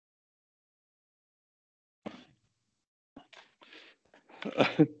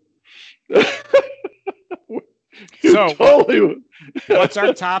You So, totally. what's our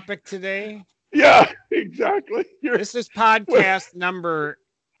topic today? Yeah, exactly. You're This is we're podcast number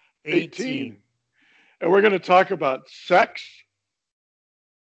 18, 18. and we're going to talk about sex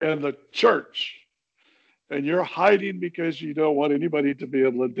and the church. And you're hiding because you don't want anybody to be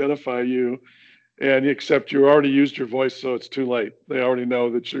able to identify you, and except you already used your voice, so it's too late. They already know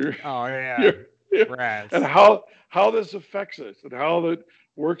that you're Oh, yeah. you're, you're and Raz. how this affects us and how that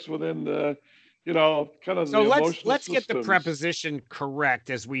works within the, kind of So the let's emotional let's get the systems. preposition correct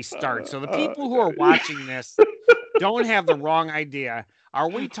as we start. So the Uh, people who are watching this don't have the wrong idea. Are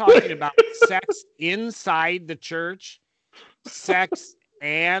we talking about sex inside the church, sex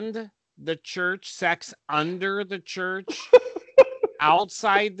and the church, sex under the church,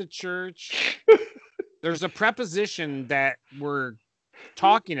 outside the church? There's a preposition that we're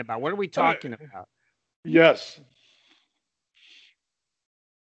talking about. What are we uh, talking about? yes,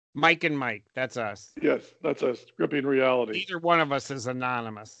 Myke and Mike. That's us. yes, that's us gripping reality. Neither one of us is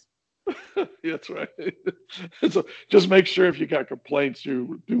anonymous. That's right. So just make sure if you got complaints,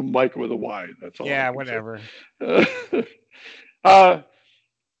 you do Mike with a Y. That's all I Yeah, can whatever. say. uh,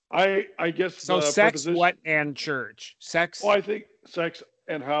 I guess So the sex, preposition. what, and church? Well, Sex. I think sex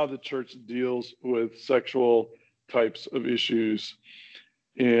and how the church deals with sexual types of issues,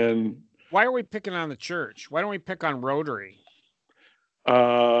 and Why are we picking on the church? Why don't we pick on Rotary?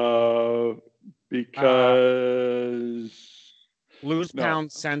 uh, Uh, because lose no,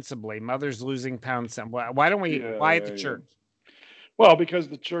 pounds sensibly. Mothers losing pounds. Why don't we? yeah, Why yeah, the yeah. church? Well, because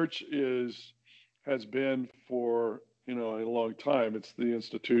the church has been for a long time. It's the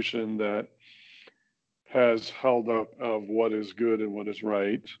institution that has held up of what is good and what is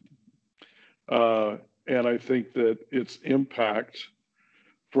right, uh, and I think that its impact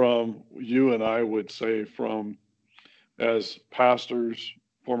from you and I would say from as pastors,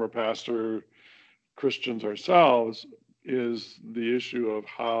 former pastor Christians ourselves, is the issue of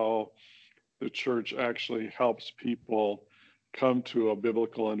how the church actually helps people come to a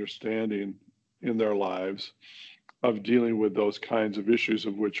biblical understanding in their lives of dealing with those kinds of issues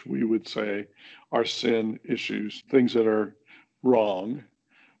of which we would say are sin issues, things that are wrong.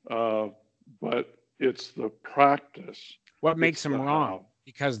 Uh, but it's the practice, What makes it's the them wrong? how.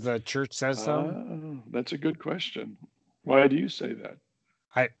 Because the church says so. That's a good question. Why do you say that?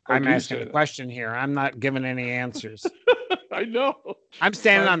 Or I'm do you asking say a that? question here. I'm not giving any answers. I know. I'm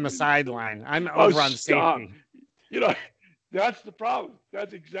standing I on the mean, sideline. I'm oh, over on stop. safety. You know, that's the problem.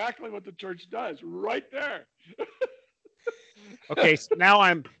 That's exactly what the church does right there. Okay, so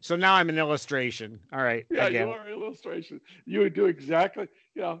now I'm an illustration. All right, I Yeah, get you it. are an illustration. You would do exactly,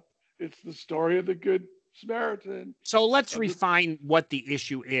 it's the story of the Good Samaritan. So let's Of the, refine what the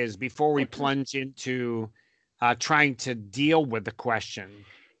issue is before we okay. plunge into trying to deal with the question.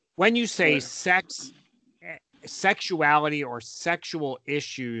 When you say Okay. sex, sexuality, or sexual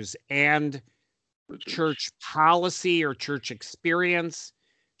issues, and The church. church policy or church experience,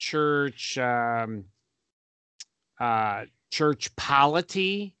 church church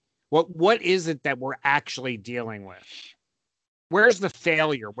polity, what is it that we're actually dealing with? Where's the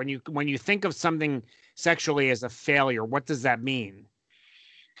failure when you think of something sexually as a failure? What does that mean?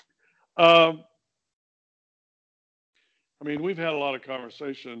 Um, I mean, we've had a lot of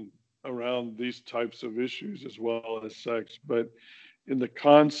conversation around these types of issues as well as sex, but in the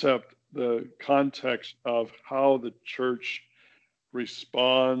context of how the church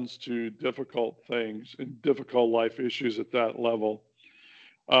responds to difficult things and difficult life issues at that level,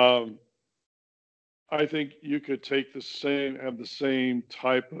 um, I think you could have the same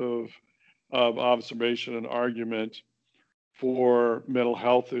type of observation and argument for mental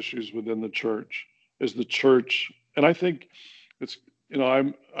health issues within the church. Is the church, and I think it's,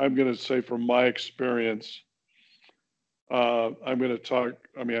 I'm going to say from my experience, I'm going to talk.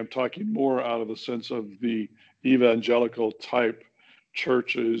 I mean, I'm talking more out of the sense of the evangelical type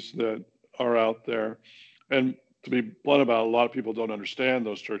churches that are out there, and to be blunt about it, a lot of people don't understand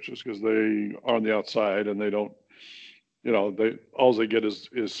those churches because they are on the outside and they don't, they all they get is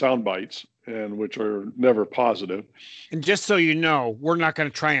sound bites and which are never positive. And just so you know, we're not going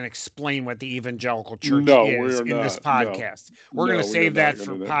to try and explain what the evangelical church No, we is are in this not. No, podcast. We're going to no, we are save not that going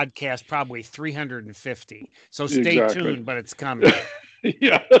for to do podcast probably 350. So that. stay Exactly. tuned, but it's coming.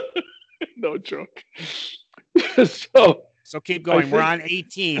 Yeah, no joke. So So keep I going. We're think on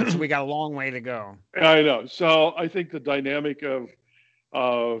 18, so we got a long way to go. I know. So I think the dynamic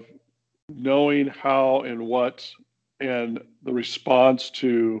of knowing how and what and the response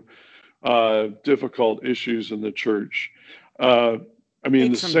to difficult issues in the church. Uh, I What mean, the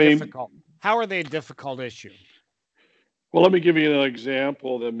makes them same. difficult? How are they a difficult issue? Well, let me give you an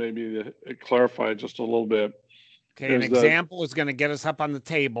example that maybe it clarified just a little bit. Okay, an Is that example is going to get us up on the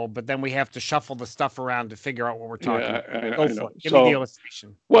table, but then we have to shuffle the stuff around to figure out what we're talking yeah, about. I Go know. for it. Give me the So,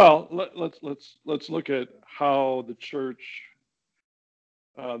 illustration. well, let's look at how the church,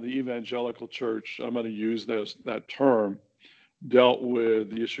 the evangelical church, I'm going to use that term, dealt with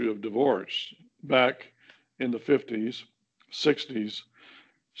the issue of divorce back in the 50s, 60s,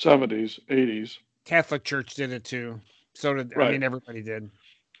 70s, 80s. Catholic Church did it too. So did, I Right, mean, everybody did.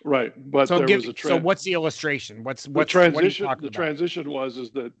 right. But So there was a so trend. what's the illustration? What The are you transition, talking the about? transition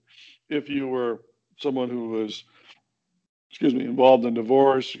is that if you were someone who was, excuse me, involved in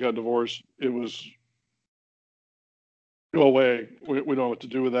divorce, you got divorced, it was go away. We don't know what to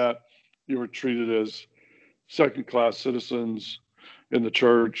do with that. You were treated as second class citizens in the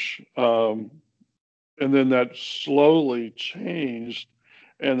church. And then that slowly changed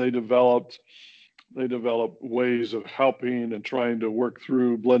and they developed ways of helping and trying to work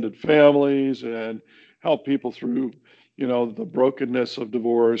through blended families and help people through, the brokenness of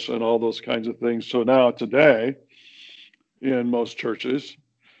divorce and all those kinds of things. So now today, in most churches,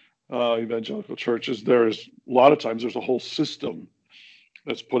 evangelical churches, there's a lot of times there's a whole system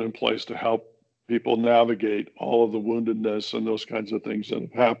that's put in place to help people navigate all of the woundedness and those kinds of things that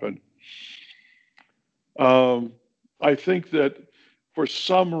have happened. I think that for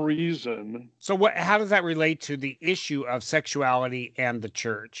some reason, So how does that relate to the issue of sexuality and the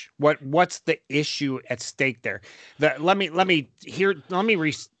church? What's the issue at stake there? Let me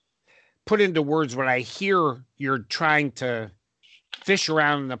put into words what I hear you're trying to fish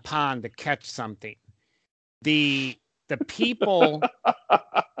around in the pond to catch something. The people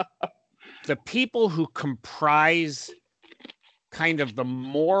the people who comprise kind of the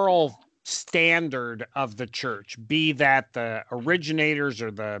moral standard of the church, be that the originators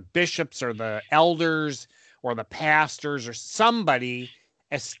or the bishops or the elders or the pastors or somebody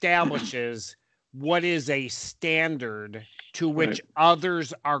establishes what is a standard to which right,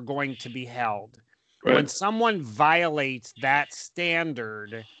 others are going to be held. When right, someone violates that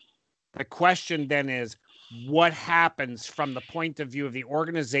standard, the question then is, what happens from the point of view of the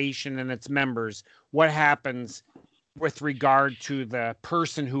organization and its members? What happens with regard to the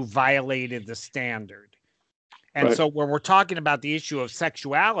person who violated the standard? And right, so when we're talking about the issue of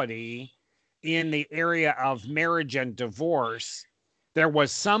sexuality in the area of marriage and divorce, there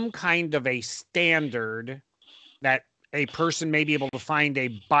was some kind of a standard that a person may be able to find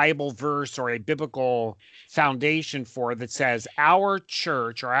a Bible verse or a biblical foundation for that says our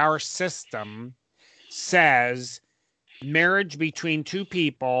church or our system says marriage between two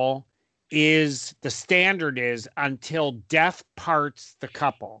people is the standard is until death parts the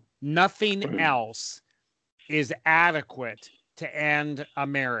couple. Nothing right, else is adequate to end a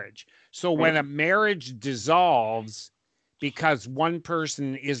marriage. So right, when a marriage dissolves because one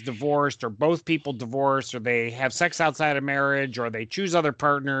person is divorced or both people divorce or they have sex outside of marriage or they choose other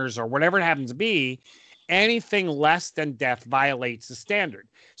partners or whatever it happens to be, anything less than death violates the standard.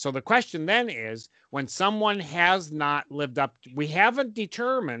 So the question then is, when someone has not lived up, we haven't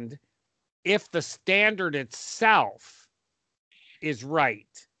determined if the standard itself is right.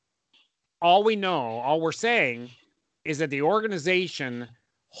 All we're saying is that the organization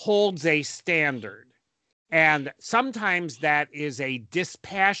holds a standard. And sometimes that is a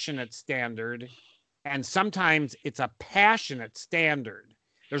dispassionate standard, and sometimes it's a passionate standard.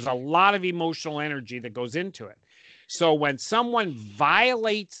 There's a lot of emotional energy that goes into it. So when someone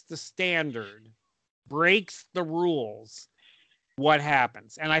violates the standard, breaks the rules, what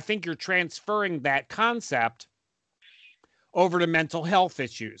happens? And I think you're transferring that concept over to mental health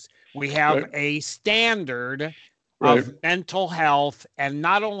issues. We have right, a standard right, of mental health, and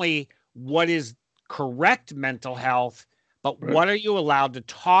not only what is correct mental health, but right, what are you allowed to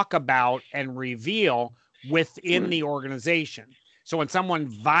talk about and reveal within right, the organization. So when someone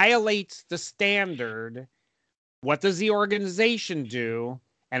violates the standard, what does the organization do?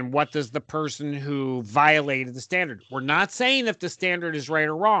 And what does the person who violated the standard? We're not saying if the standard is right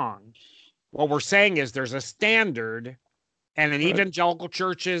or wrong. What we're saying is there's a standard, and in right, evangelical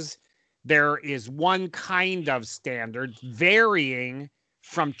churches, there is one kind of standard varying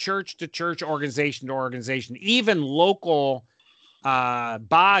from church to church, organization to organization, even local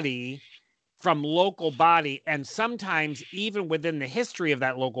body from local body, and sometimes even within the history of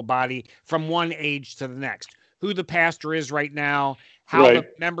that local body from one age to the next. Who the pastor is right now, how the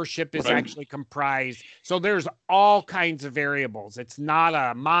right, membership is right, actually comprised. So there's all kinds of variables. It's not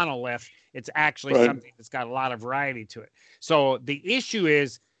a monolith. It's actually right, something that's got a lot of variety to it. So the issue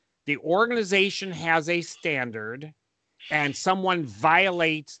is the organization has a standard and someone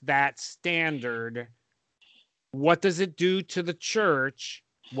violates that standard. what does it do to the church?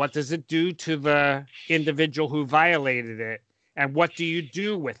 What does it do to the individual who violated it? And what do you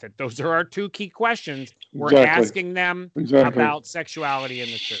do with it? Those are our two key questions. We're Exactly. asking them Exactly. about sexuality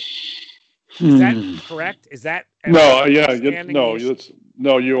in the church. Is that correct? Is that, am I No, yeah, understanding the issue?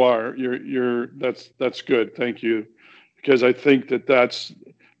 no, you are. That's good. Thank you, because I think that's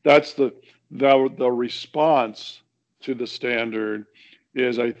the response to the standard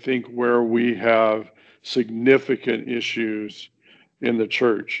is, I think, where we have significant issues in the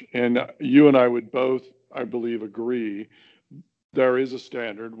church, and you and I would both, I believe, agree there is a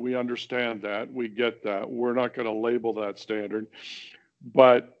standard. We understand that. We get that. We're not going to label that standard,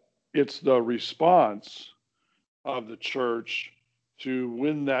 but it's the response of the church to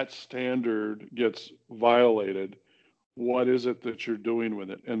when that standard gets violated. What is it that you're doing with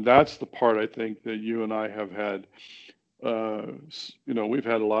it? And that's the part I think that you and I have had. We've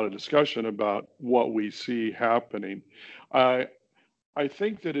had a lot of discussion about what we see happening. I I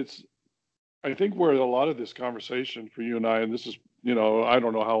think that I think where a lot of this conversation for you and I, and this is, I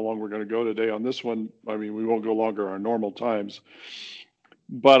don't know how long we're going to go today on this one. I mean, we won't go longer our normal times,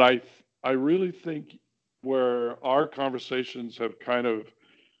 but I really think where our conversations have kind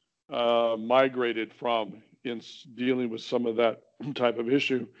of migrated from in dealing with some of that type of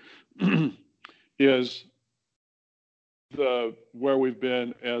issue is the where we've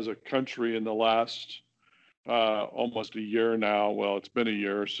been as a country in the last almost a year now. Well, it's been a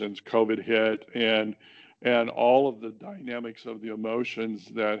year since COVID hit, and all of the dynamics of the emotions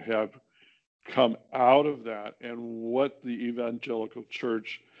that have come out of that, and what the evangelical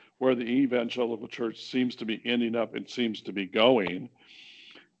church, where the evangelical church seems to be ending up and seems to be going.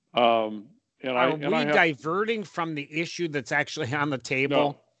 Are And we I have diverting from the issue that's actually on the no,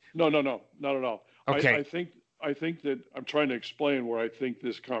 table? no, not at all. Okay. I think that I'm trying to explain where I think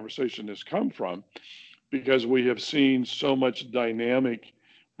this conversation has come from, because we have seen so much dynamic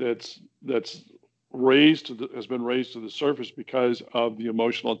that's has been raised to the surface because of the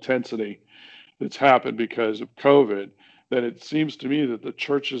emotional intensity that's happened because of COVID, that it seems to me that the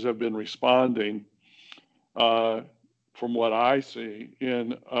churches have been responding, uh, from what I see,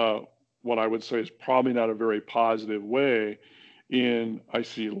 in what I would say is probably not a very positive way. I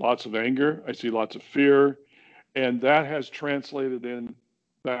see lots of anger, I see lots of fear, and that has translated in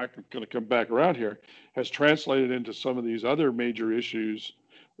back. I'm going to come back around here. Has translated into some of these other major issues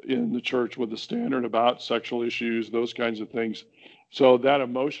in the church with the standard about sexual issues, those kinds of things. So that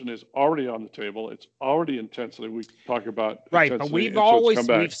emotion is already on the table. It's already intensity. We talk about Right, but intensity, and so it's come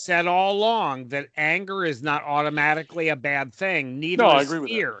back. we've said all along that anger is not automatically a bad thing. No, Neither I is agree with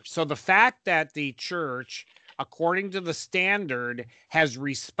that. fear. So the fact that the church, according to the standard, has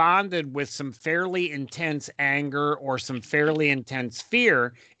responded with some fairly intense anger or some fairly intense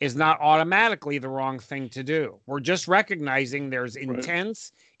fear is not automatically the wrong thing to do. We're just recognizing there's Right,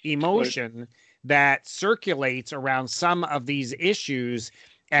 intense right, emotion that circulates around some of these issues,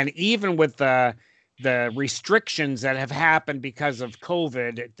 and even with the restrictions that have happened because of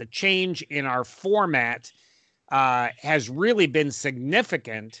COVID, the change in our format has really been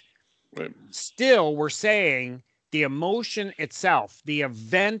significant. right, Still, we're saying the emotion itself, the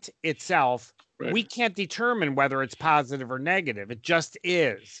event itself, right, we can't determine whether it's positive or negative. It just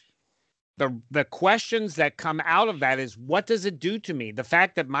is. The questions that come out of that is, what does it do to me? The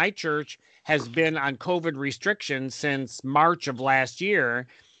fact that my church has been on COVID restrictions since March of last year,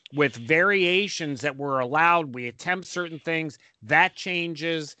 with variations that were allowed, we attempt certain things, that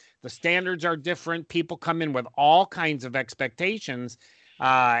changes. The standards are different. People come in with all kinds of expectations,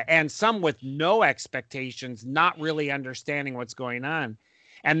 and some with no expectations, not really understanding what's going on.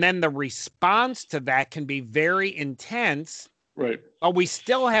 And then the response to that can be very intense, right, but we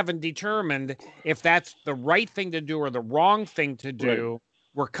still haven't determined if that's the right thing to do or the wrong thing to right. do.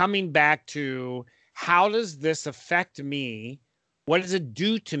 We're coming back to, how does this affect me? What does it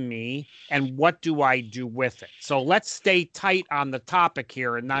do to me? And what do I do with it? So let's stay tight on the topic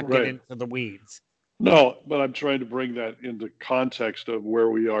here and not get Right. into the weeds. No, but I'm trying to bring that into context of where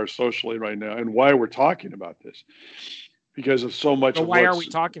we are socially right now and why we're talking about this, because of so much So of why are we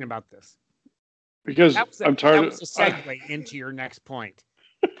talking about this? because I'm tired That of was a segue into your next point.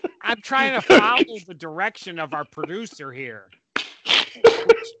 I'm trying to follow the direction of our producer here,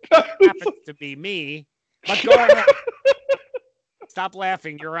 which happens to be me. But go ahead. Stop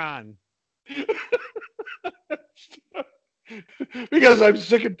laughing. You're on. because I'm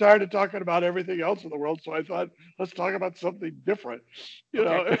sick and tired of talking about everything else in the world. So I thought, let's talk about something different, you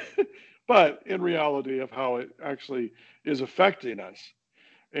Okay. know, but in reality of how it actually is affecting us.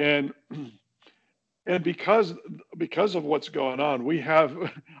 And And because of what's going on,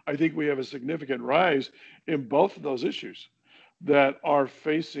 I think we have a significant rise in both of those issues that are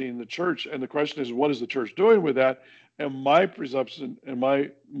facing the church. And the question is, what is the church doing with that? And my presumption and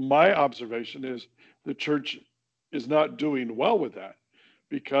my observation is the church is not doing well with that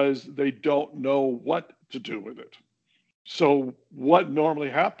because they don't know what to do with it. So what normally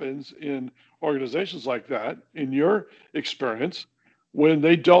happens in organizations like that, in your experience, when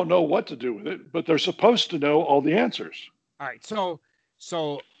they don't know what to do with it, but they're supposed to know all the answers? All right. So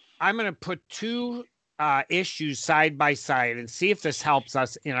I'm going to put two issues side by side and see if this helps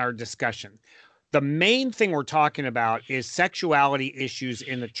us in our discussion. The main thing we're talking about is sexuality issues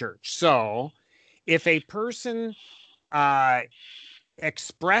in the church. So if a person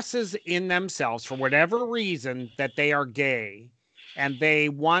expresses in themselves, for whatever reason, that they are gay and they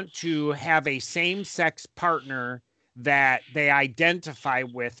want to have a same-sex partner that they identify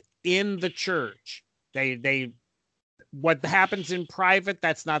with in the church, they what happens in private,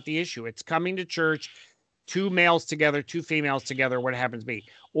 that's not the issue. It's coming to church, two males together, two females together, what happens to be,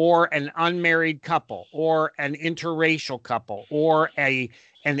 or an unmarried couple, or an interracial couple, or an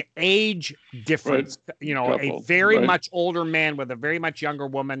age Right? difference, a Couple, very right? much older man with a very much younger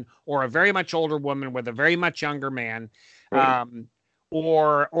woman, or a very much older woman with a very much younger man, Right? um,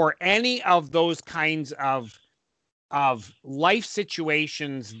 or any of those kinds of life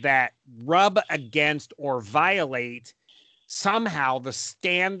situations that rub against or violate somehow the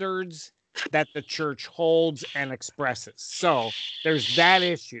standards that the church holds and expresses. So there's that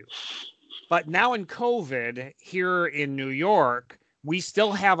issue. But now in COVID here in New York, we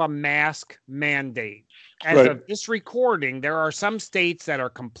still have a mask mandate. As Right? of this recording, there are some states that are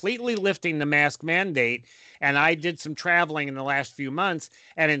completely lifting the mask mandate. And I did some traveling in the last few months.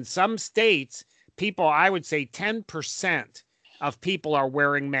 And in some states, people, I would say 10% of people are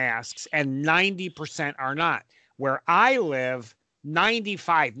wearing masks and 90% are not. Where I live,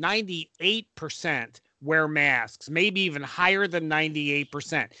 95, 98% wear masks, maybe even higher than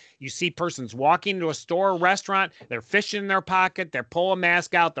 98%. You see persons walking to a store or restaurant, they're fishing in their pocket, they pull a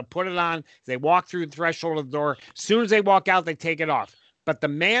mask out, they put it on, they walk through the threshold of the door. As soon as they walk out, they take it off. But the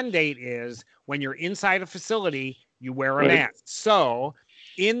mandate is when you're inside a facility, you wear a Right? mask. So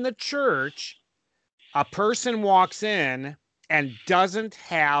in the church, a person walks in and doesn't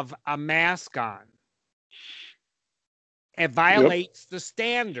have a mask on. It Yep. violates the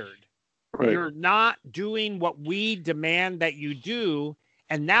standard. Right? You're not doing what we demand that you do.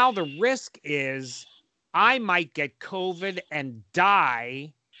 And now the risk is I might get COVID and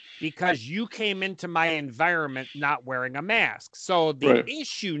die because you came into my environment not wearing a mask. So the Right?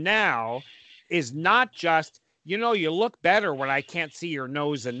 issue now is not just, you look better when I can't see your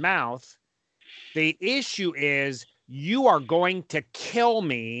nose and mouth. The issue is you are going to kill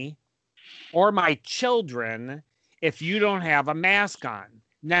me or my children if you don't have a mask on.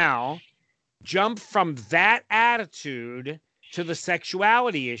 Now, jump from that attitude to the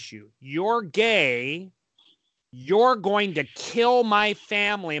sexuality issue. You're gay. You're going to kill my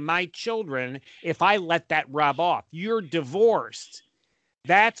family and my children if I let that rub off. You're divorced.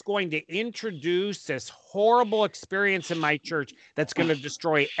 That's going to introduce this horrible experience in my church that's going to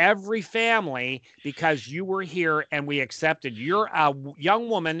destroy every family because you were here and we accepted. You're a young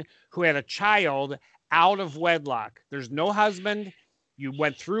woman who had a child out of wedlock. There's no husband. You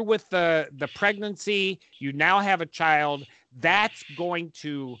went through with the pregnancy. You now have a child. That's going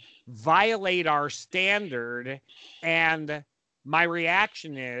to violate our standard. And my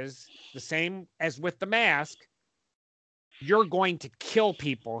reaction is the same as with the mask. You're going to kill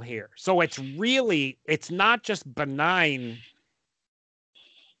people here. So it's not just benign.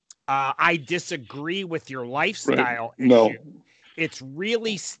 I disagree with your Right? lifestyle issue. No. It's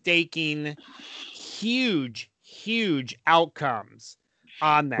really staking huge, huge outcomes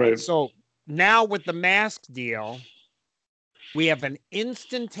on that. Right? So now with the mask deal, we have an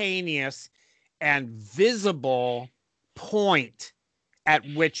instantaneous and visible point at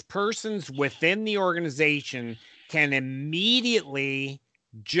which persons within the organization can immediately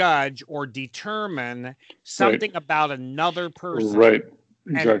judge or determine Right? something about another person. Right?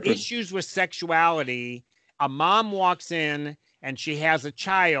 And Exactly. issues with sexuality, a mom walks in and she has a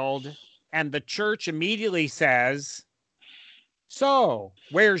child, and the church immediately says, "So,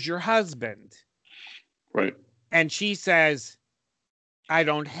 where's your husband?" Right? And she says, "I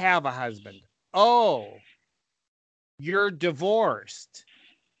don't have a husband." "Oh, you're divorced."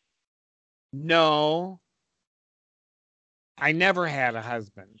 "No, I never had a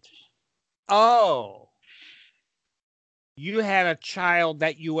husband." "Oh, you had a child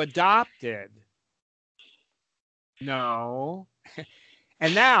that you adopted." "No."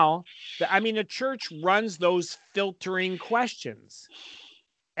 And now, the church runs those filtering questions.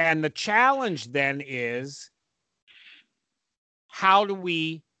 And the challenge then is, how do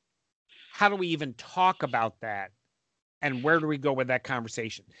we even talk about that? And where do we go with that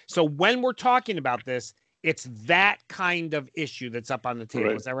conversation? So when we're talking about this, it's that kind of issue that's up on the table.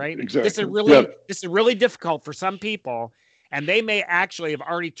 Right. Is that right? Exactly. This is really difficult for some people. And they may actually have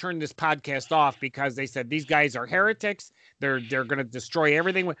already turned this podcast off because they said these guys are heretics. They're going to destroy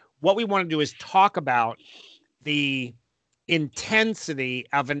everything. What we want to do is talk about the intensity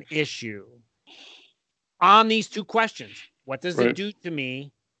of an issue on these two questions. What does it do to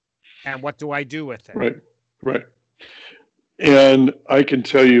me? And what do I do with it? Right. Right. And I can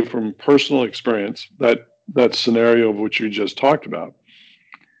tell you from personal experience that scenario of which you just talked about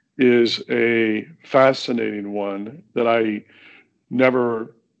is a fascinating one that I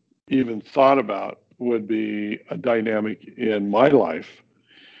never even thought about would be a dynamic in my life.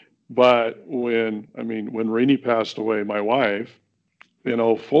 But when Renee passed away, my wife,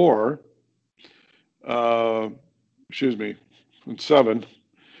 in 04, excuse me, in 7,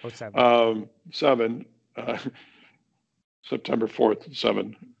 7, September 4th,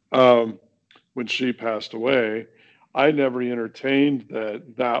 7, when she passed away, I never entertained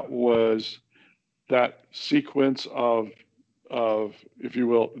that was that sequence of, if you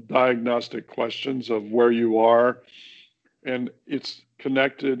will, diagnostic questions of where you are. And it's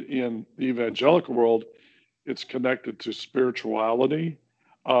connected in the evangelical world, it's connected to spirituality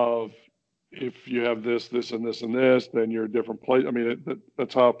of, if you have this, this, and this, and this, then you're a different place. I mean,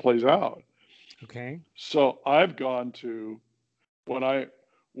 that's how it plays out. Okay. So I've gone to, when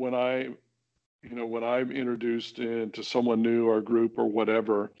I'm introduced into someone new or a group or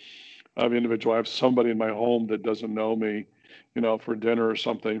whatever, I have somebody in my home that doesn't know me, for dinner or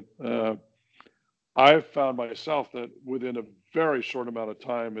something. I've found myself that within a very short amount of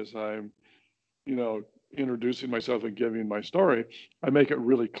time, as I'm, introducing myself and giving my story, I make it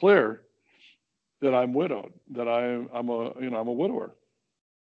really clear that I'm widowed, that I'm a widower.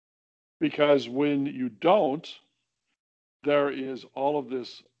 Because when you don't, there is all of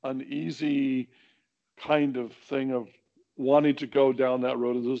this uneasy kind of thing of wanting to go down that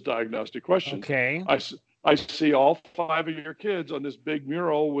road of those diagnostic questions. Okay. I see all 5 of your kids on this big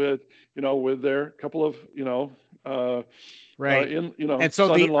mural with their couple of, right. And so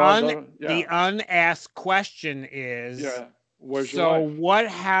the unasked question is, where's your wife? What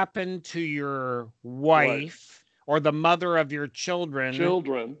happened to your wife or the mother of your children?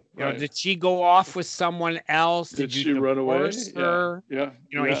 Did she go off with someone else? Did she run away? Her? Yeah.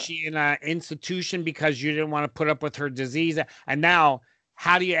 Is she in an institution because you didn't want to put up with her disease? And now,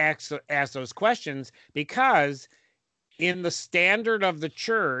 how do you ask those questions? Because in the standard of the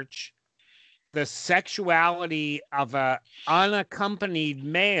church, the sexuality of an unaccompanied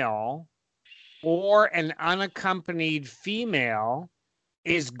male or an unaccompanied female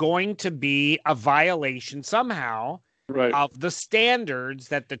is going to be a violation somehow of the standards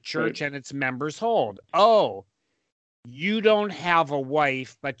that the church and its members hold. Oh, you don't have a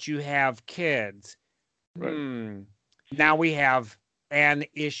wife, but you have kids. Now we have an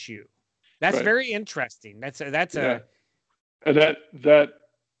issue. That's very interesting. That's and that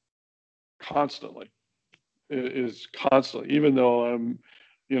constantly is constantly, even though I'm,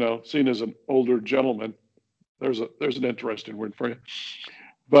 seen as an older gentleman, there's an interesting word for you,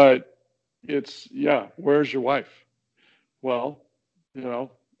 but it's, where's your wife? Well,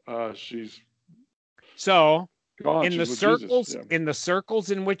 she's so gone. In the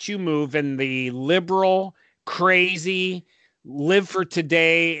circles in which you move, in the liberal, crazy, live for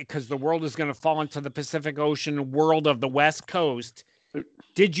today because the world is going to fall into the Pacific Ocean world of the West Coast,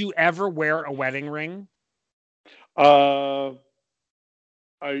 did you ever wear a wedding ring? I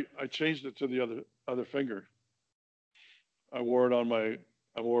changed it to the other finger. I wore it on my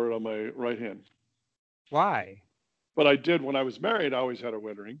right hand. Why? But I did when I was married. I always had a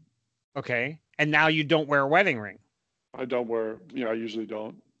wedding ring. Okay, and now you don't wear a wedding ring. I don't wear. I usually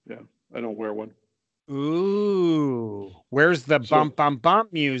don't. Yeah, I don't wear one. Ooh, where's the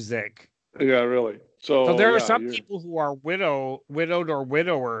bump music? Yeah, really. So there are some people who are widowed or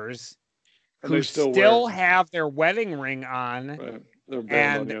widowers who still have their wedding ring on,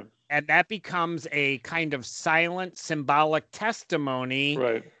 and that becomes a kind of silent, symbolic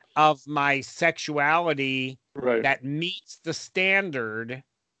testimony of my sexuality that meets the standard.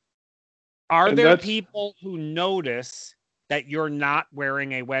 Are there people who notice that you're not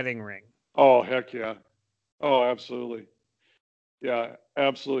wearing a wedding ring? Oh, heck yeah. Oh, absolutely. Yeah,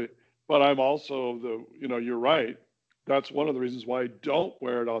 absolutely. But I'm also you're right. That's one of the reasons why I don't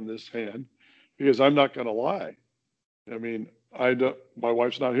wear it on this hand, because I'm not going to lie. I mean, my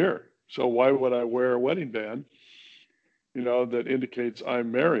wife's not here. So why would I wear a wedding band, that indicates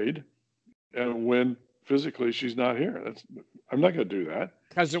I'm married, and when physically she's not here? I'm not going to do that.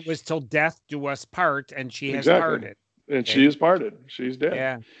 Because it was till death do us part, and she has Exactly. parted. And Okay? she is parted. She's dead.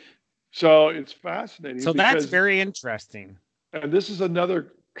 Yeah. So it's fascinating So that's because, very interesting. and this is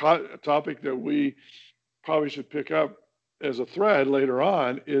another topic that we probably should pick up as a thread later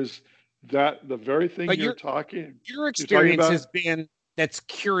on, is that the very thing But you're your talking experience about has been that's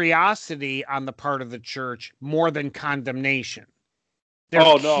curiosity on the part of the church more than condemnation. They're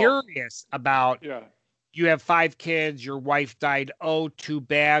Oh, no. curious about, Yeah. you have 5 kids, your wife died. Oh, too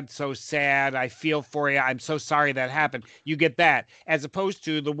bad, so sad. I feel for you. I'm so sorry that happened. You get that. As opposed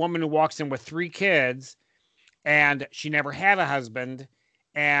to the woman who walks in with 3 kids and she never had a husband,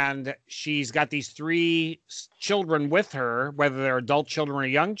 and she's got these 3 children with her, whether they're adult children or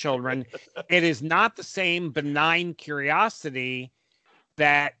young children. It is not the same benign curiosity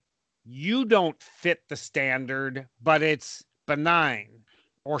that you don't fit the standard, but it's benign,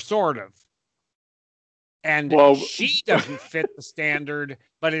 or sort of. And Well, she doesn't fit the standard,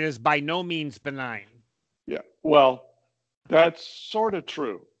 but it is by no means benign. yeah. Well, that's sort of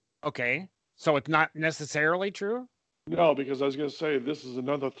true. Okay. So it's not necessarily true? No, because I was going to say this is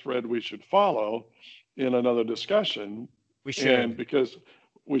another thread we should follow in another discussion. We should. And because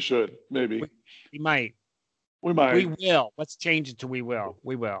we should, maybe. We might. We might. We will. Let's change it to we will.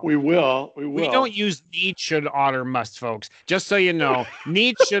 We will. We will. We will. We don't use need, should, ought, or must, folks. Just so you know,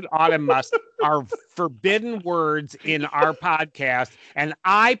 need, should, ought, and must are forbidden words in our podcast, and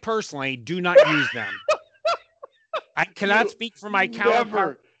I personally do not use them. I cannot speak for my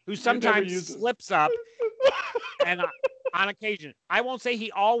counterpart, who sometimes slips up, and on occasion, I won't say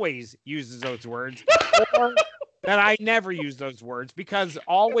he always uses those words, or that I never use those words, because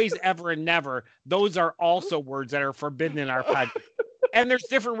always, ever, and never, those are also words that are forbidden in our podcast. And there's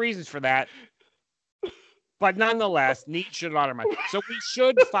different reasons for that. But nonetheless, need, should, ought, or must. So we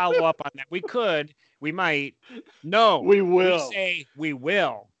should follow up on that. We could. We might. No. We will. We say we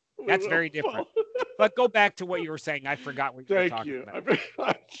will. That's very different. But go back to what you were saying. I forgot what you were talking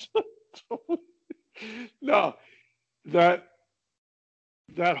about. No, that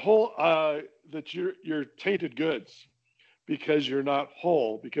whole that you're tainted goods because you're not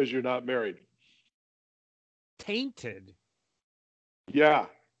whole, because you're not married. Tainted. Yeah.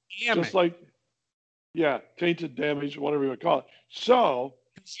 Damage. Tainted, damage, whatever you would call it. So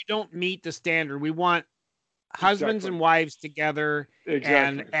you don't meet the standard. We want husbands and wives together.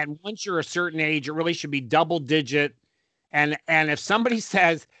 Exactly. And once you're a certain age, it really should be double digit. And if somebody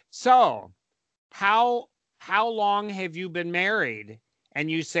says, so how long have you been married? And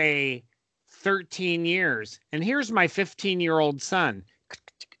you say 13 years. And here's my 15-year-old son.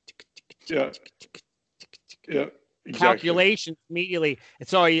 Yeah. Yeah. Exactly. Calculations immediately. And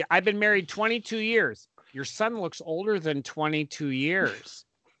so I've been married 22 years. Your son looks older than 22 years.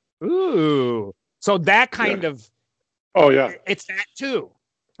 Ooh. So that kind of. Oh, yeah. It's that too,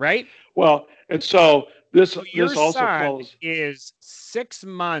 right? Well, and so this also son follows. Is 6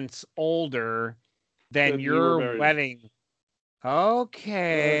 months older than your wedding.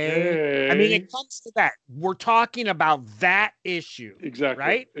 Okay. I mean, it comes to that. We're talking about that issue. Exactly.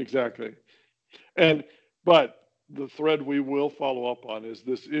 Right? Exactly. But the thread we will follow up on is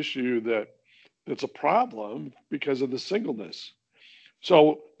this issue that's a problem because of the singleness.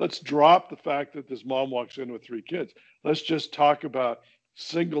 So let's drop the fact that this mom walks in with 3 kids. Let's just talk about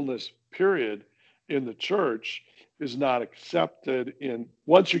singleness, period, in the church is not accepted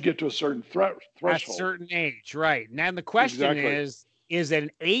once you get to a certain threshold. At a certain age, right. Now the question is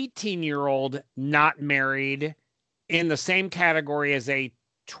an 18-year-old not married in the same category as a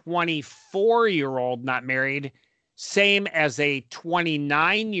 24-year-old not married, same as a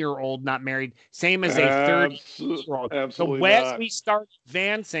 29-year-old not married, same as a 30-year-old. So as we start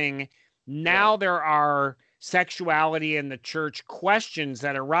advancing, now there are sexuality in the church questions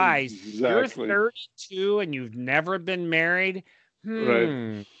that arise. Exactly. You're 32 and you've never been married.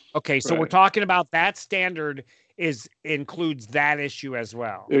 Right. Okay, so we're talking about that standard includes that issue as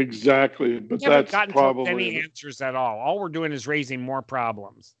well. Exactly, but that's gotten probably any answers at all. All we're doing is raising more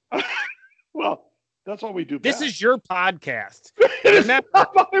problems. Well, that's all we do. This is your podcast.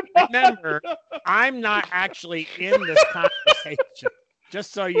 Remember, I'm not actually in this conversation.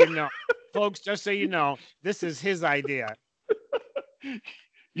 Just so you know, folks. Just so you know, this is his idea.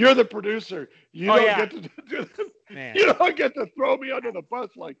 You're the producer. You don't get to do this. You don't get to throw me under the bus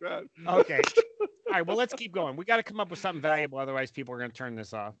like that. Okay. All right. Well, let's keep going. We got to come up with something valuable. Otherwise, people are going to turn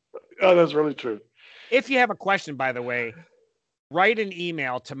this off. Oh, that's really true. If you have a question, by the way, write an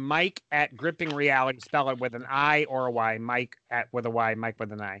email to Myke at Gripping Reality, spell it with an I or a Y, Myke with a Y, Myke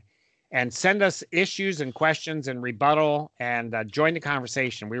with an I, and send us issues and questions and rebuttal, and join the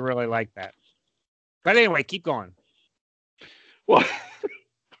conversation. We really like that. But anyway, keep going. Well,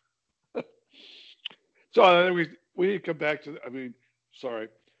 so we come back to,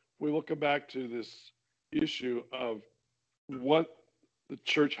 we will come back to this issue of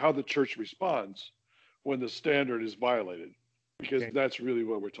how the church responds when the standard is violated, because that's really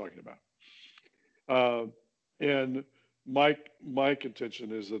what we're talking about. And my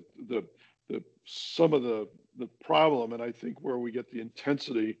contention is that some of the problem, and I think where we get the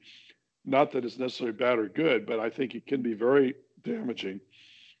intensity, not that it's necessarily bad or good, but I think it can be very damaging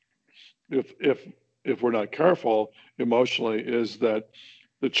if we're not careful emotionally, is that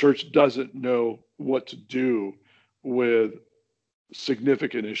the church doesn't know what to do with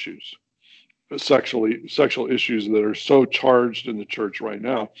significant issues, sexual issues that are so charged in the church right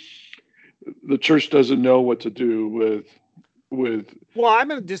now. The church doesn't know what to do with. Well, I'm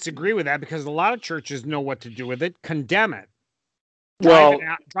going to disagree with that, because a lot of churches know what to do with it. Condemn it.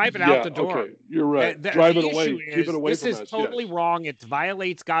 Drive it out the door. Okay, you're right. Drive it away. Keep it away from us. This is totally wrong. It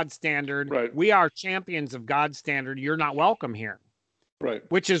violates God's standard. Right. We are champions of God's standard. You're not welcome here. Right.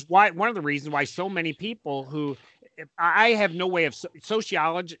 Which is why one of the reasons why so many people who, I have no way of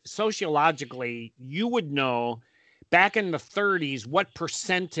sociologically, you would know back in the 30s what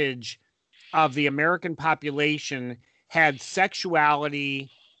percentage of the American population had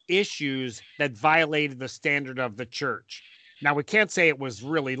sexuality issues that violated the standard of the church. Now, we can't say it was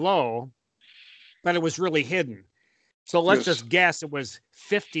really low, but it was really hidden. So let's just guess it was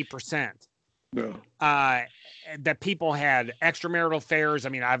 50%. No. That people had extramarital affairs. I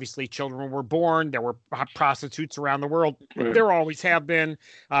mean, obviously, children were born. There were prostitutes around the world. Right. There always have been.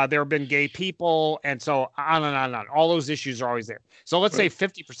 There have been gay people, and so on and on and on. All those issues are always there. So let's say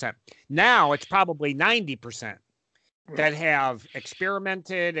 50%. Now it's probably 90% that have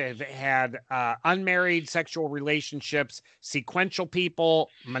experimented, have had unmarried sexual relationships, sequential people,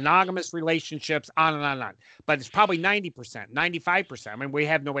 monogamous relationships, on and on and on. But it's probably 90%, 95%. I mean, we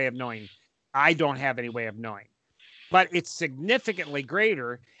have no way of knowing. I don't have any way of knowing. But it's significantly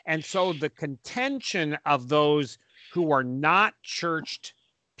greater. And so the contention of those who are not churched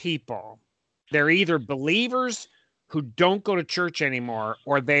people, they're either believers who don't go to church anymore,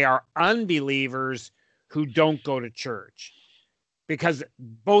 or they are unbelievers who don't go to church. Because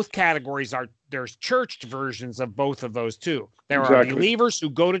both categories there's churched versions of both of those too. There are believers who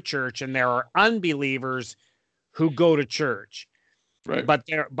go to church, and there are unbelievers who go to church. Right. But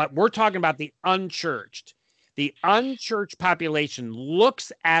we're talking about the unchurched. The unchurched population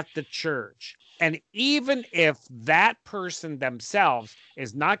looks at the church, and even if that person themselves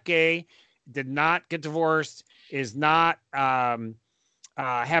is not gay, did not get divorced, is not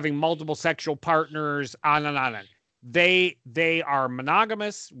having multiple sexual partners, on and on. They are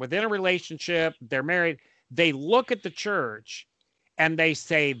monogamous within a relationship. They're married. They look at the church and they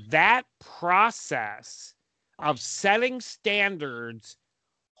say that process of setting standards,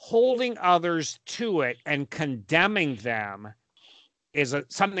 holding others to it, and condemning them is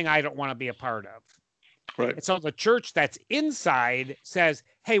something I don't want to be a part of. Right. And so the church that's inside says,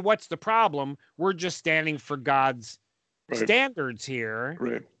 hey, what's the problem? We're just standing for God's standards here.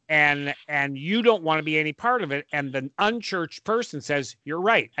 Right. And you don't want to be any part of it. And the unchurched person says, you're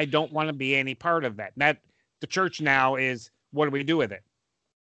right. I don't want to be any part of that. That the church now is, what do we do with it?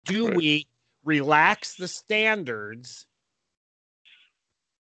 Do we relax the standards,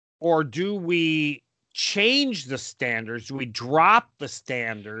 or do we change the standards? Do we drop the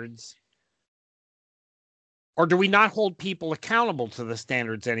standards? Or do we not hold people accountable to the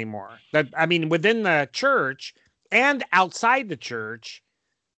standards anymore? Within the church and outside the church,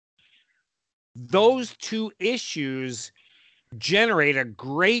 those two issues generate a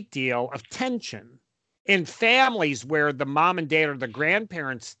great deal of tension. In families where the mom and dad or the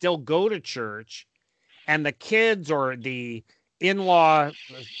grandparents still go to church, and the kids or the in-law,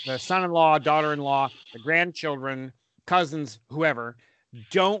 the son-in-law, daughter-in-law, the grandchildren, cousins, whoever,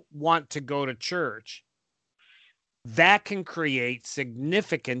 don't want to go to church, that can create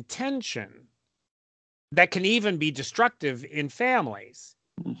significant tension that can even be destructive in families.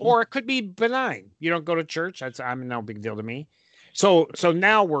 Mm-hmm. Or it could be benign. You don't go to church. I'm no big deal to me. So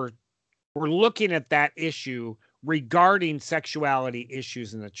now we're looking at that issue regarding sexuality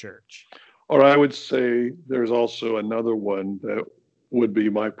issues in the church. Or I would say there's also another one that would be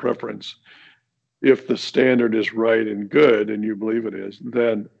my preference. If the standard is right and good, and you believe it is,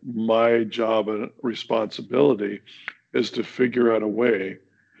 then my job and responsibility is to figure out a way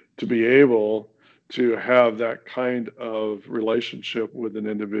to be able to have that kind of relationship with an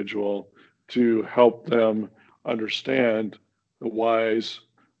individual to help them understand the whys,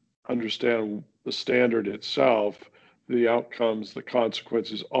 understand the standard itself, the outcomes, the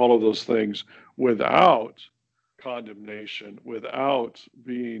consequences, all of those things without condemnation, without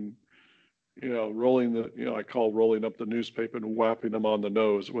being, I call rolling up the newspaper and whapping them on the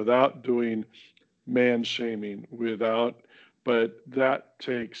nose, without doing man shaming, but that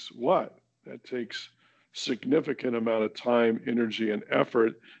takes what? That takes significant amount of time, energy, and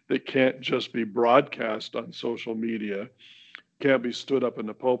effort that can't just be broadcast on social media, can't be stood up in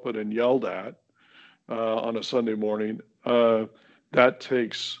the pulpit and yelled at on a Sunday morning. That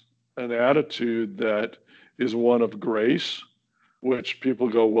takes an attitude that is one of grace, which people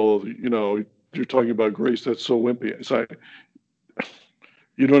go, well, you're talking about grace, that's so wimpy. It's like,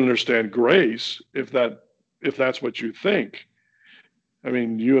 you don't understand grace if that's what you think. I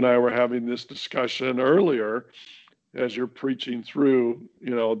mean, you and I were having this discussion earlier as you're preaching through,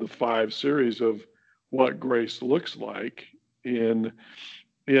 the 5 series of what grace looks like in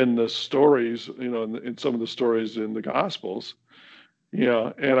the stories, in some of the stories in the Gospels.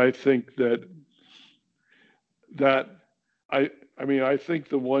 And I think I think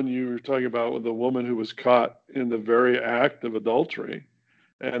the one you were talking about with the woman who was caught in the very act of adultery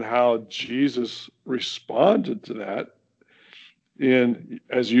and how Jesus responded to that in,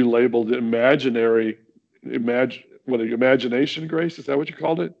 as you labeled, imagination grace? Is that what you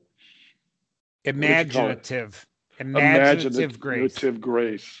called it? Imaginative grace. Imaginative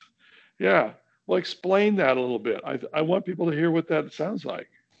grace. Yeah. Well, explain that a little bit. I want people to hear what that sounds like.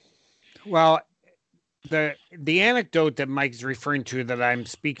 Well, the anecdote that Mike's referring to that I'm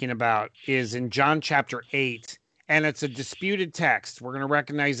speaking about is in John chapter 8, and it's a disputed text. We're going to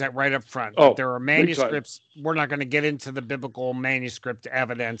recognize that right up front. But there are manuscripts. We're not going to get into the biblical manuscript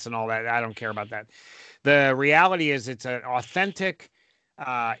evidence and all that. I don't care about that. The reality is it's an authentic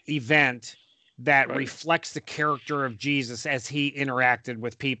event that reflects the character of Jesus as he interacted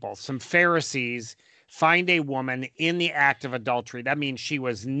with people. Some Pharisees find a woman in the act of adultery. That means she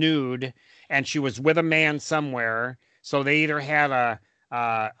was nude and she was with a man somewhere. So they either had a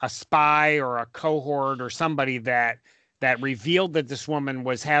spy or a cohort or somebody that revealed that this woman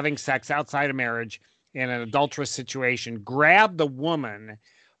was having sex outside of marriage in an adulterous situation, grabbed the woman,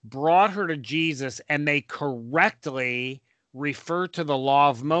 brought her to Jesus, and they correctly refer to the law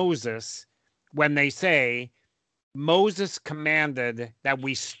of Moses when they say Moses commanded that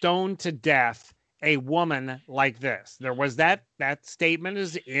we stone to death a woman like this. There was that statement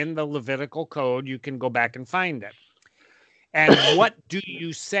is in the Levitical code. You can go back and find it. And what do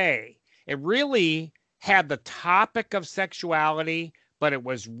you say? It really had the topic of sexuality, but it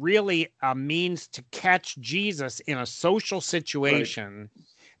was really a means to catch Jesus in a social situation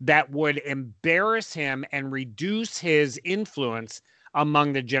that would embarrass him and reduce his influence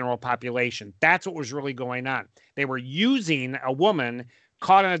among the general population. That's what was really going on. They were using a woman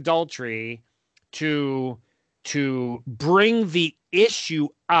caught in adultery to bring the issue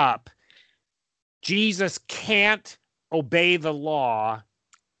up. Jesus can't obey the law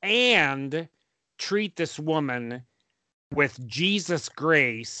and treat this woman with Jesus'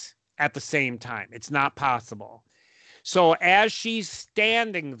 grace at the same time. It's not possible. So as she's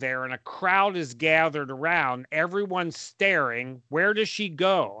standing there and a crowd is gathered around, everyone's staring. Where does she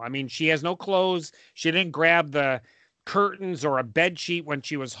go? I mean, she has no clothes. She didn't grab the curtains or a bed sheet when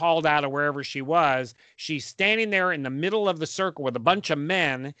she was hauled out of wherever she was. She's standing there in the middle of the circle with a bunch of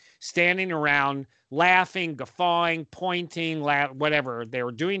men standing around, laughing, guffawing, pointing, whatever they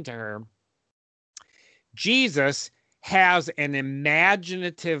were doing to her. Jesus has an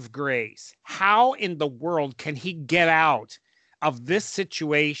imaginative grace. How in the world can he get out of this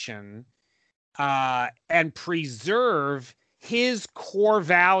situation and preserve his core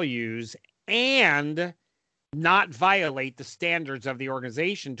values and not violate the standards of the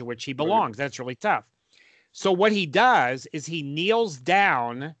organization to which he belongs? That's really tough. So what he does is he kneels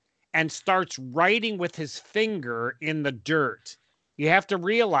down and starts writing with his finger in the dirt. You have to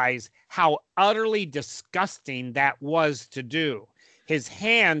realize how utterly disgusting that was to do. His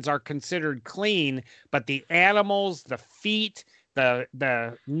hands are considered clean, but the animals, the feet,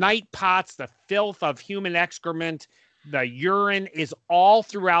 the night pots, the filth of human excrement, the urine is all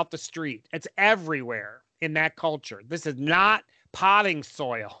throughout the street. It's everywhere in that culture. This is not potting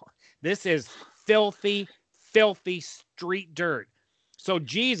soil. This is filthy, filthy street dirt. So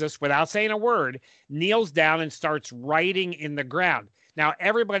Jesus, without saying a word, kneels down and starts writing in the ground. Now,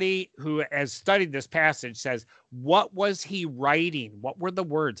 everybody who has studied this passage says, what was he writing? What were the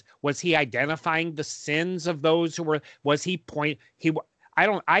words? Was he identifying the sins of those who were,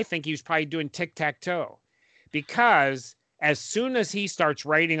 I think he was probably doing tic-tac-toe, because as soon as he starts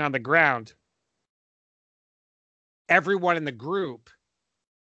writing on the ground, everyone in the group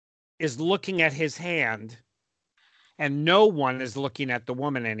is looking at his hand and no one is looking at the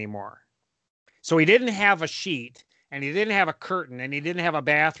woman anymore. So he didn't have a sheet and he didn't have a curtain and he didn't have a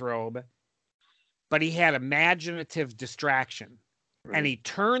bathrobe, but he had imaginative distraction. Right. And he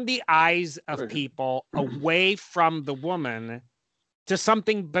turned the eyes of people away from the woman to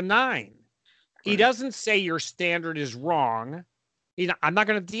something benign. He doesn't say your standard is wrong. I'm not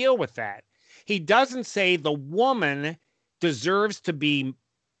going to deal with that. He doesn't say the woman deserves to be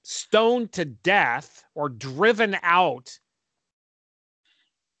stoned to death or driven out.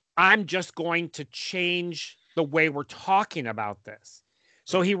 I'm just going to change the way we're talking about this.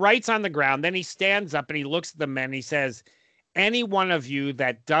 So he writes on the ground, then he stands up and he looks at the men and he says, any one of you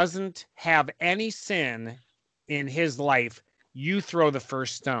that doesn't have any sin in his life, you throw the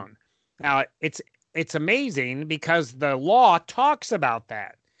first stone. Now, it's amazing because the law talks about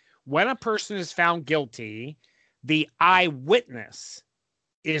that. When a person is found guilty, the eyewitness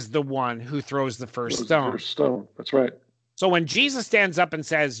is the one who throws the first stone. First stone. That's right. So when Jesus stands up and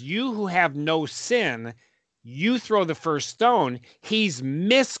says, you who have no sin, you throw the first stone, he's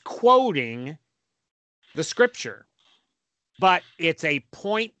misquoting the scripture. But it's a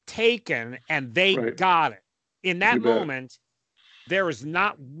point taken and they got it. In that moment, there is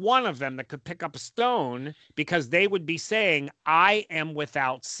not one of them that could pick up a stone because they would be saying, I am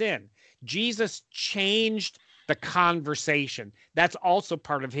without sin. Jesus changed the conversation. That's also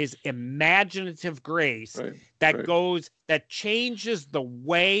part of his imaginative grace that changes the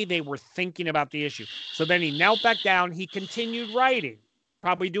way they were thinking about the issue. So then he knelt back down. He continued writing,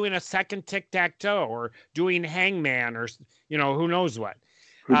 probably doing a second tic-tac-toe or doing hangman or, who knows what.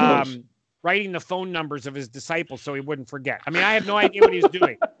 Who knows? Writing the phone numbers of his disciples so he wouldn't forget. I mean, I have no idea what he was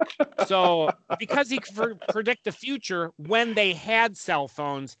doing. So because he could predict the future, when they had cell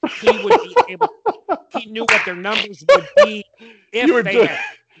phones, he knew what their numbers would be if they had.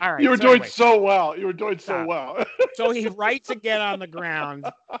 All right. You were doing so well. You were doing so well. So he writes again on the ground.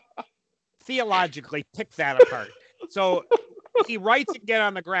 Theologically, pick that apart. So he writes again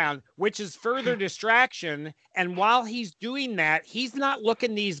on the ground, which is further distraction. And while he's doing that, he's not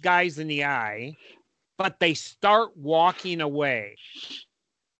looking these guys in the eye, but they start walking away.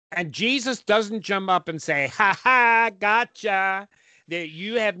 And Jesus doesn't jump up and say, ha ha, gotcha, that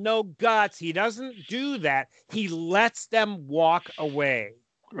you have no guts. He doesn't do that. He lets them walk away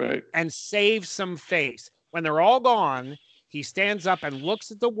and save some face. When they're all gone, he stands up and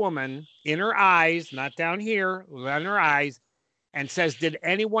looks at the woman in her eyes, not down here, in her eyes, and says, did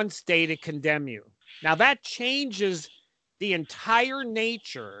anyone stay to condemn you? Now that changes the entire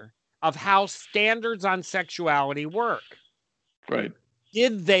nature of how standards on sexuality work. Right.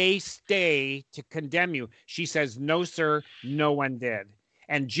 Did they stay to condemn you? She says, no, sir, no one did.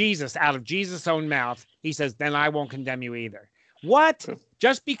 And Jesus, out of Jesus' own mouth, he says, then I won't condemn you either. What?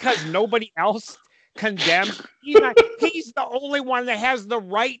 Just because nobody else condemns? He's the only one that has the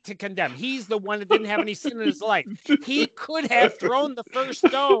right to condemn. He's the one that didn't have any sin in his life. He could have thrown the first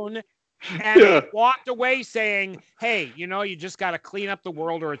stone and walked away saying, hey, you just got to clean up the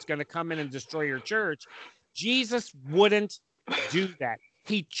world or it's going to come in and destroy your church. Jesus wouldn't do that.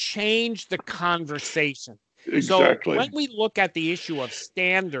 He changed the conversation. Exactly. So when we look at the issue of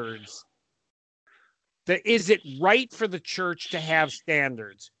standards, is it right for the church to have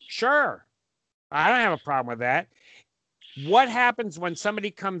standards? Sure. I don't have a problem with that. What happens when somebody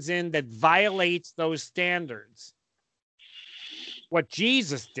comes in that violates those standards? What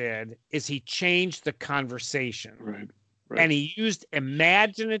Jesus did is he changed the conversation. Right. And he used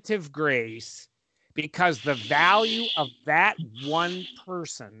imaginative grace because the value of that one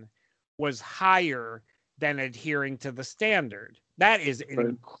person was higher than adhering to the standard. That is an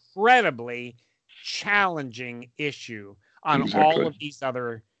incredibly challenging issue on all of these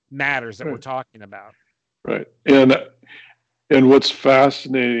other matters that we're talking about. Right. And what's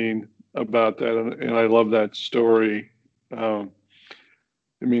fascinating about that, and I love that story, and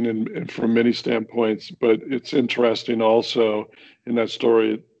from many standpoints, but it's interesting also in that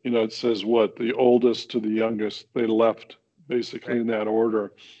story, it says the oldest to the youngest, they left basically in that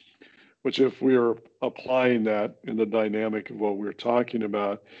order, which if we are applying that in the dynamic of what we're talking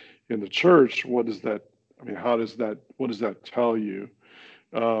about in the church, what does that tell you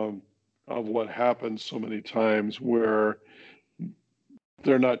of what happens so many times where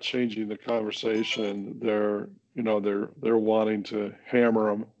they're not changing the conversation. They're wanting to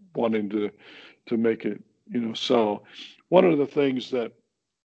hammer them, wanting to make it, so one of the things that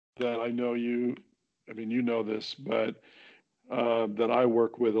I know you know this, but that I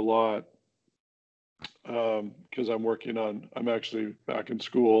work with a lot because I'm actually back in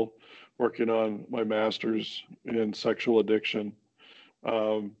school working on my master's in sexual addiction.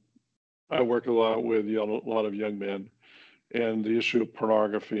 Um, I work a lot with a lot of young men and the issue of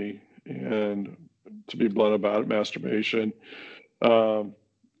pornography and, to be blunt about it, masturbation. Um,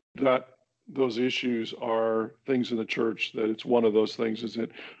 that those issues are things in the church that it's one of those things is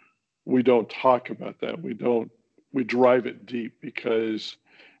that we don't talk about that. We drive it deep because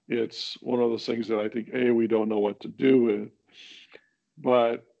it's one of those things that I think, we don't know what to do with,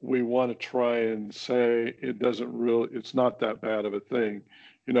 but we want to try and say it's not that bad of a thing.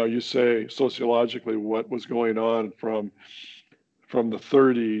 You say sociologically what was going on from the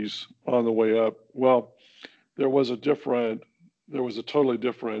 30s on the way up. Well, there was a totally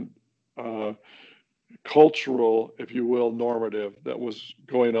different uh, cultural, if you will, normative that was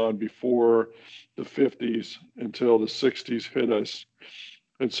going on before the 50s until the 60s hit us.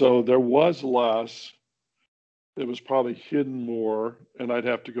 And so there was less, it was probably hidden more, and I'd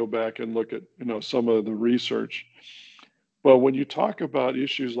have to go back and look at, some of the research. But when you talk about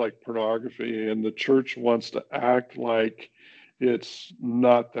issues like pornography and the church wants to act like it's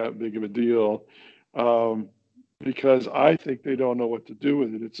not that big of a deal, um, because I think they don't know what to do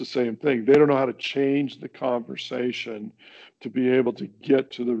with it. It's the same thing. They don't know how to change the conversation to be able to get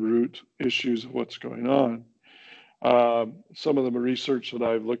to the root issues of what's going on. Some of the research that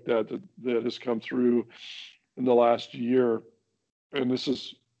I've looked at that has come through in the last year, and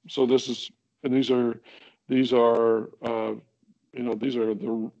these are these are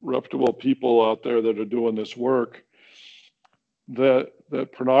the reputable people out there that are doing this work. That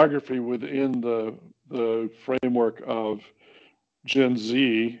pornography within the framework of Gen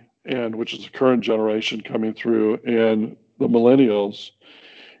Z, and which is the current generation coming through, and the millennials,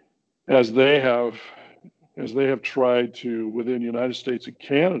 as they have tried to, within the United States and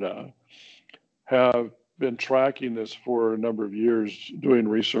Canada, have been tracking this for a number of years, doing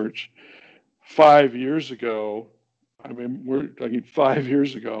research. 5 years ago, we're talking 5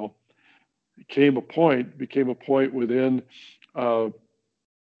 years ago, became a point within the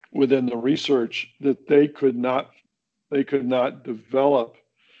research that they could not develop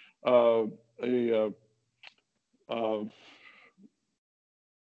uh, a uh,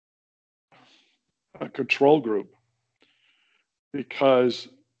 a control group because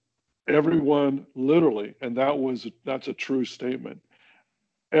everyone literally, and that's a true statement.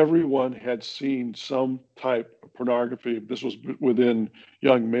 Everyone had seen some type of pornography. This was within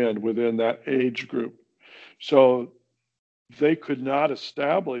young men within that age group. So they could not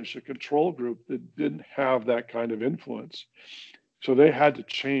establish a control group that didn't have that kind of influence. So they had to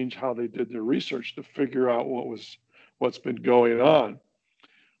change how they did their research to figure out what's been going on,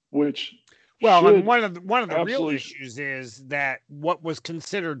 which and one of the real absolutely issues is that what was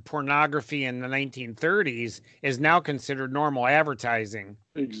considered pornography in the 1930s is now considered normal advertising.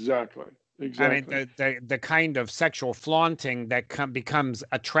 Exactly. I mean, the kind of sexual flaunting that becomes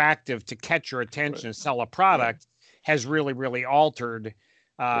attractive to catch your attention and sell a product has really altered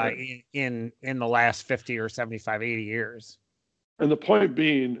in the last 50 or 75, 80 years. And the point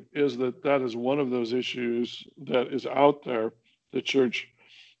being is that is one of those issues that is out there the church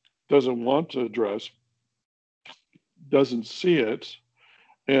doesn't want to address, doesn't see it,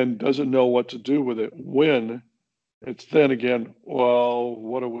 and doesn't know what to do with it. When it's then again, well,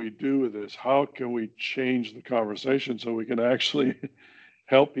 what do we do with this? How can we change the conversation so we can actually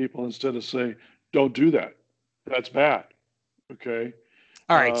help people instead of saying, don't do that. That's bad. Okay.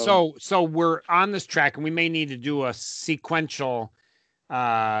 All right. So we're on this track, and we may need to do a sequential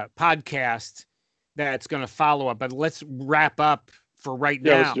podcast that's going to follow up, but let's wrap up for right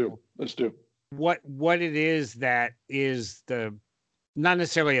now. Let's do. What it is that is not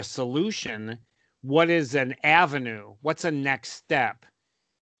necessarily a solution. What is an avenue? What's a next step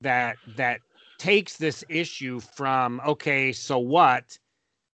that takes this issue from, okay, so what,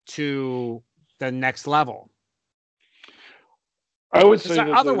 to the next level? I would say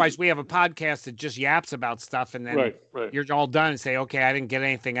otherwise we have a podcast that just yaps about stuff, and then right. You're all done and say, okay, I didn't get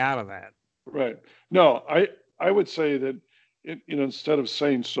anything out of that. Right. No, I would say that instead of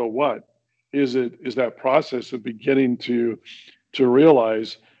saying so what, is that process of beginning to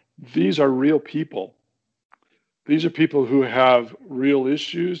realize these are real people. These are people who have real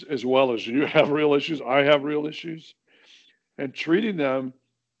issues as well as you have real issues. I have real issues, and treating them.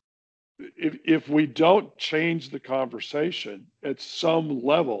 If we don't change the conversation at some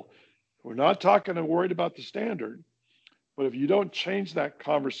level, we're not talking and worried about the standard, but if you don't change that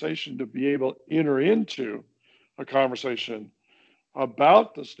conversation to be able to enter into a conversation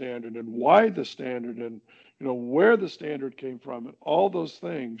about the standard and why the standard and where the standard came from and all those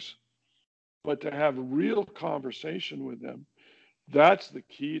things, but to have real conversation with them, that's the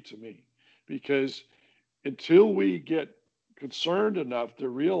key to me. Because until we get concerned enough to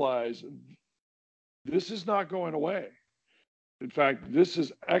realize this is not going away. In fact, this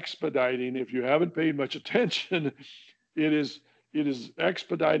is expediting. If you haven't paid much attention, it is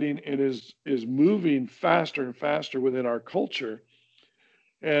expediting and is moving faster and faster within our culture.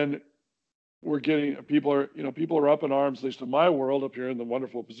 And we're getting people are up in arms, at least in my world, up here in the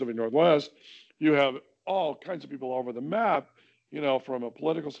wonderful Pacific Northwest. You have all kinds of people all over the map, from a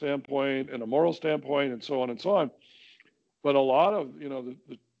political standpoint and a moral standpoint and so on and so on. But a lot of,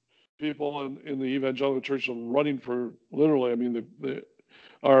 the people in the evangelical church are running for literally, they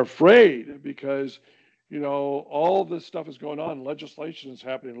are afraid because, all this stuff is going on. Legislation is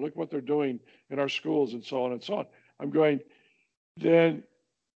happening. Look what they're doing in our schools and so on and so on. I'm going, then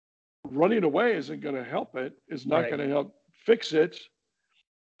running away isn't going to help it. It's not going to help fix it.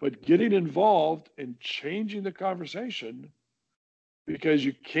 But getting involved and changing the conversation, because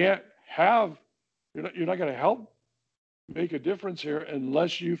you can't have, you're not going to help make a difference here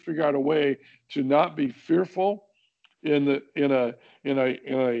unless you figure out a way to not be fearful in a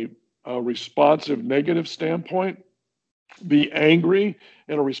responsive negative standpoint, be angry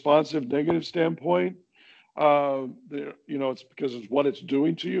in a responsive negative standpoint. It's because it's what it's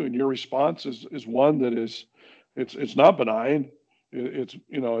doing to you, and your response is one that is, it's not benign.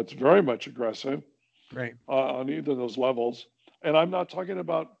 It's very much aggressive, right, on either of those levels. And I'm not talking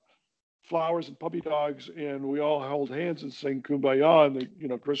about flowers and puppy dogs and we all hold hands and sing Kumbaya in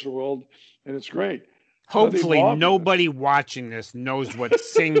the Christian world, and it's great. Hopefully nobody watching this knows what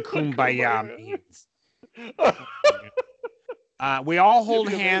sing Kumbaya means. We all hold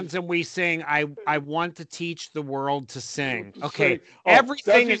hands and we sing, I want to teach the world to sing. Okay.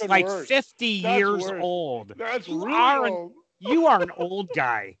 Everything is like worse. 50 years old. That's really old. You are an old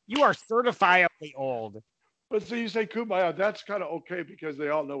guy. You are certifiably old. But so you say Kumbaya, that's kind of okay because they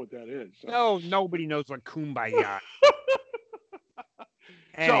all know what that is. So. No, nobody knows what Kumbaya is.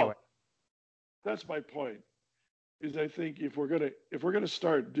 Anyway. So, that's my point. Is I think if we're gonna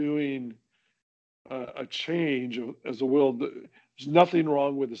start doing a change as a will, there's nothing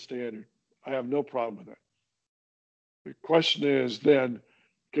wrong with the standard. I have no problem with that. The question is then,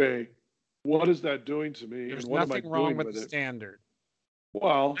 okay, what is that doing to me? There's and what nothing am I wrong doing with the it? standard.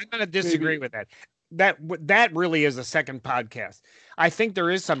 Well, I'm going to disagree with that. That really is a second podcast. I think there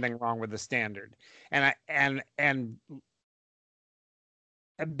is something wrong with the standard, and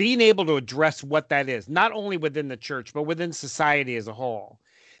being able to address what that is, not only within the church but within society as a whole.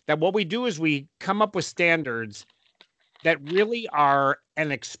 That what we do is we come up with standards that really are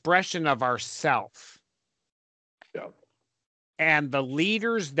an expression of ourself. Yeah. And the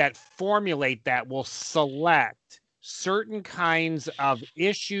leaders that formulate that will select certain kinds of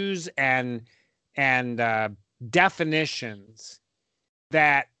issues and definitions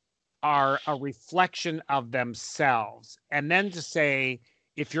that are a reflection of themselves. And then to say,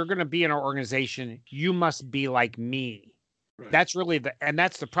 if you're going to be in our organization, you must be like me. Right. That's really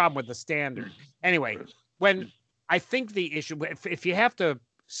that's the problem with the standard. Anyway, when I think the issue, if you have to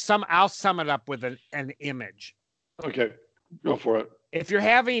I'll sum it up with an image. Okay, go for it. If you're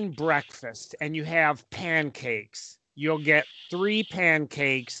having breakfast and you have pancakes, you'll get 3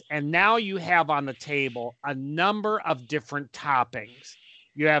 pancakes, and now you have on the table a number of different toppings.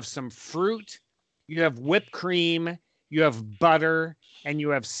 You have some fruit, you have whipped cream, you have butter, and you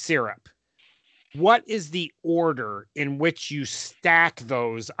have syrup. What is the order in which you stack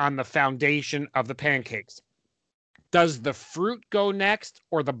those on the foundation of the pancakes? Does the fruit go next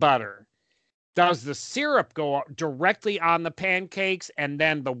or the butter? Does the syrup go directly on the pancakes and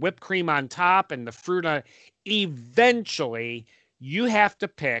then the whipped cream on top and the fruit on? Eventually, you have to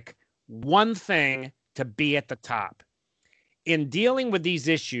pick one thing to be at the top. In dealing with these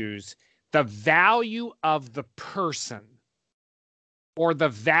issues, the value of the person or the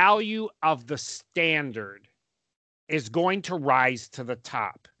value of the standard is going to rise to the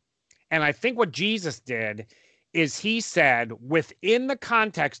top. And I think what Jesus did is he said, within the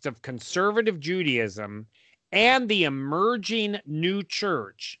context of conservative Judaism and the emerging new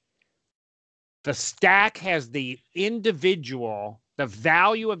church, the stack has the individual, the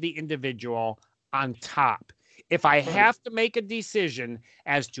value of the individual on top. If I have to make a decision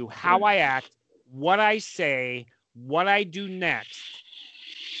as to how I act, what I say, what I do next,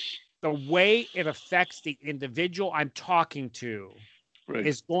 the way it affects the individual I'm talking to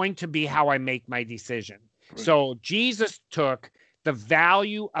is going to be how I make my decision. So Jesus took the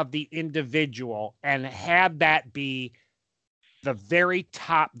value of the individual and had that be the very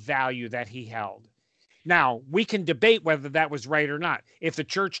top value that he held. Now, we can debate whether that was right or not. If the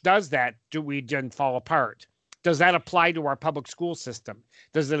church does that, do we then fall apart? Does that apply to our public school system?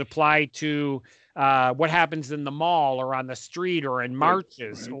 Does it apply to what happens in the mall or on the street or in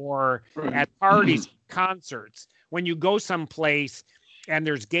marches or at parties, concerts? When you go someplace and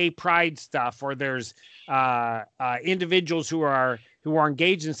there's gay pride stuff, or there's individuals who are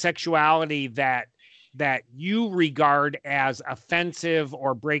engaged in sexuality that you regard as offensive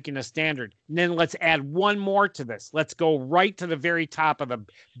or breaking a standard. And then let's add one more to this. Let's go right to the very top of the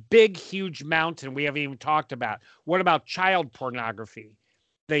big, huge mountain we haven't even talked about. What about child pornography?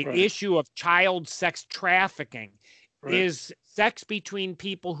 The issue of child sex trafficking. Is sex between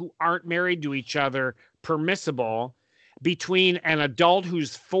people who aren't married to each other permissible between an adult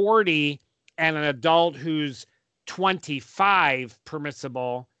who's 40 and an adult who's 25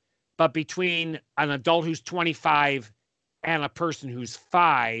 permissible, but between an adult who's 25 and a person who's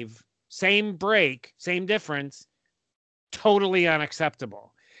 5, same break, same difference, totally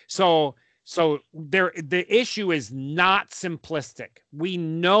unacceptable. So the issue is not simplistic. We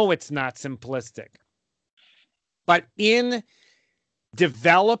know it's not simplistic. But in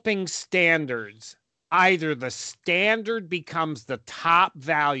developing standards, either the standard becomes the top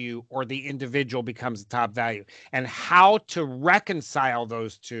value or the individual becomes the top value. And how to reconcile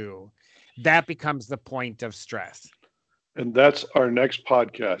those two, that becomes the point of stress. And that's our next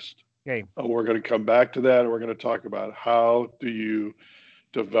podcast. Okay. We're going to come back to that, and we're going to talk about how do you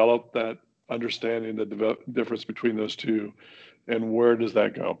develop that understanding, the difference between those two, and where does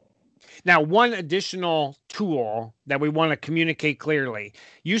that go? Now, one additional tool that we want to communicate clearly.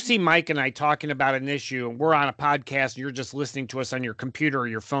 You see Myke and I talking about an issue, and we're on a podcast, and you're just listening to us on your computer or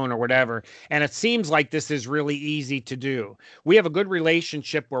your phone or whatever, and it seems like this is really easy to do. We have a good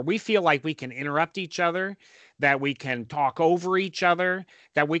relationship where we feel like we can interrupt each other, that we can talk over each other,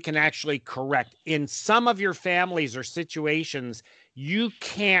 that we can actually correct. In some of your families or situations, you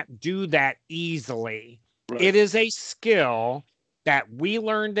can't do that easily. It is a skill that we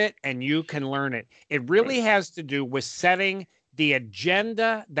learned it and you can learn it. It really has to do with setting the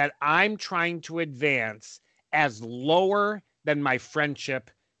agenda that I'm trying to advance as lower than my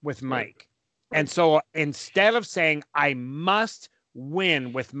friendship with Myke. And so instead of saying I must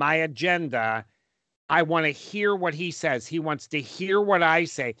win with my agenda, I want to hear what he says. He wants to hear what I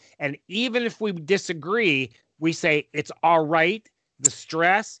say. And even if we disagree, we say it's all right. The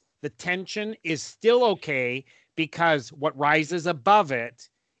stress, the tension is still okay, because what rises above it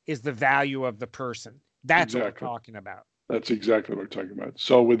is the value of the person. That's what we're talking about. That's exactly what we're talking about.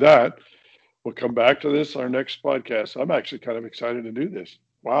 So with that, we'll come back to this, our next podcast. I'm actually kind of excited to do this.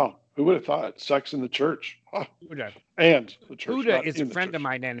 Wow. Who would have thought? Sex in the church. Huh. And the church. Huda is a friend of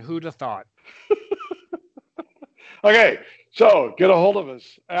mine, and who'd have thought? Okay. So get a hold of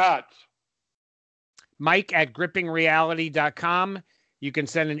us at Myke@grippingreality.com. You can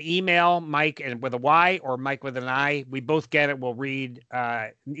send an email, Myke and with a Y or Myke with an I. We both get it. We'll read,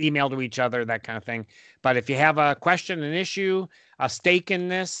 email to each other, that kind of thing. But if you have a question, an issue, a stake in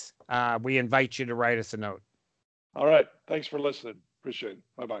this, we invite you to write us a note. All right. Thanks for listening. Appreciate it.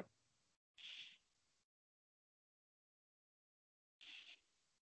 Bye-bye.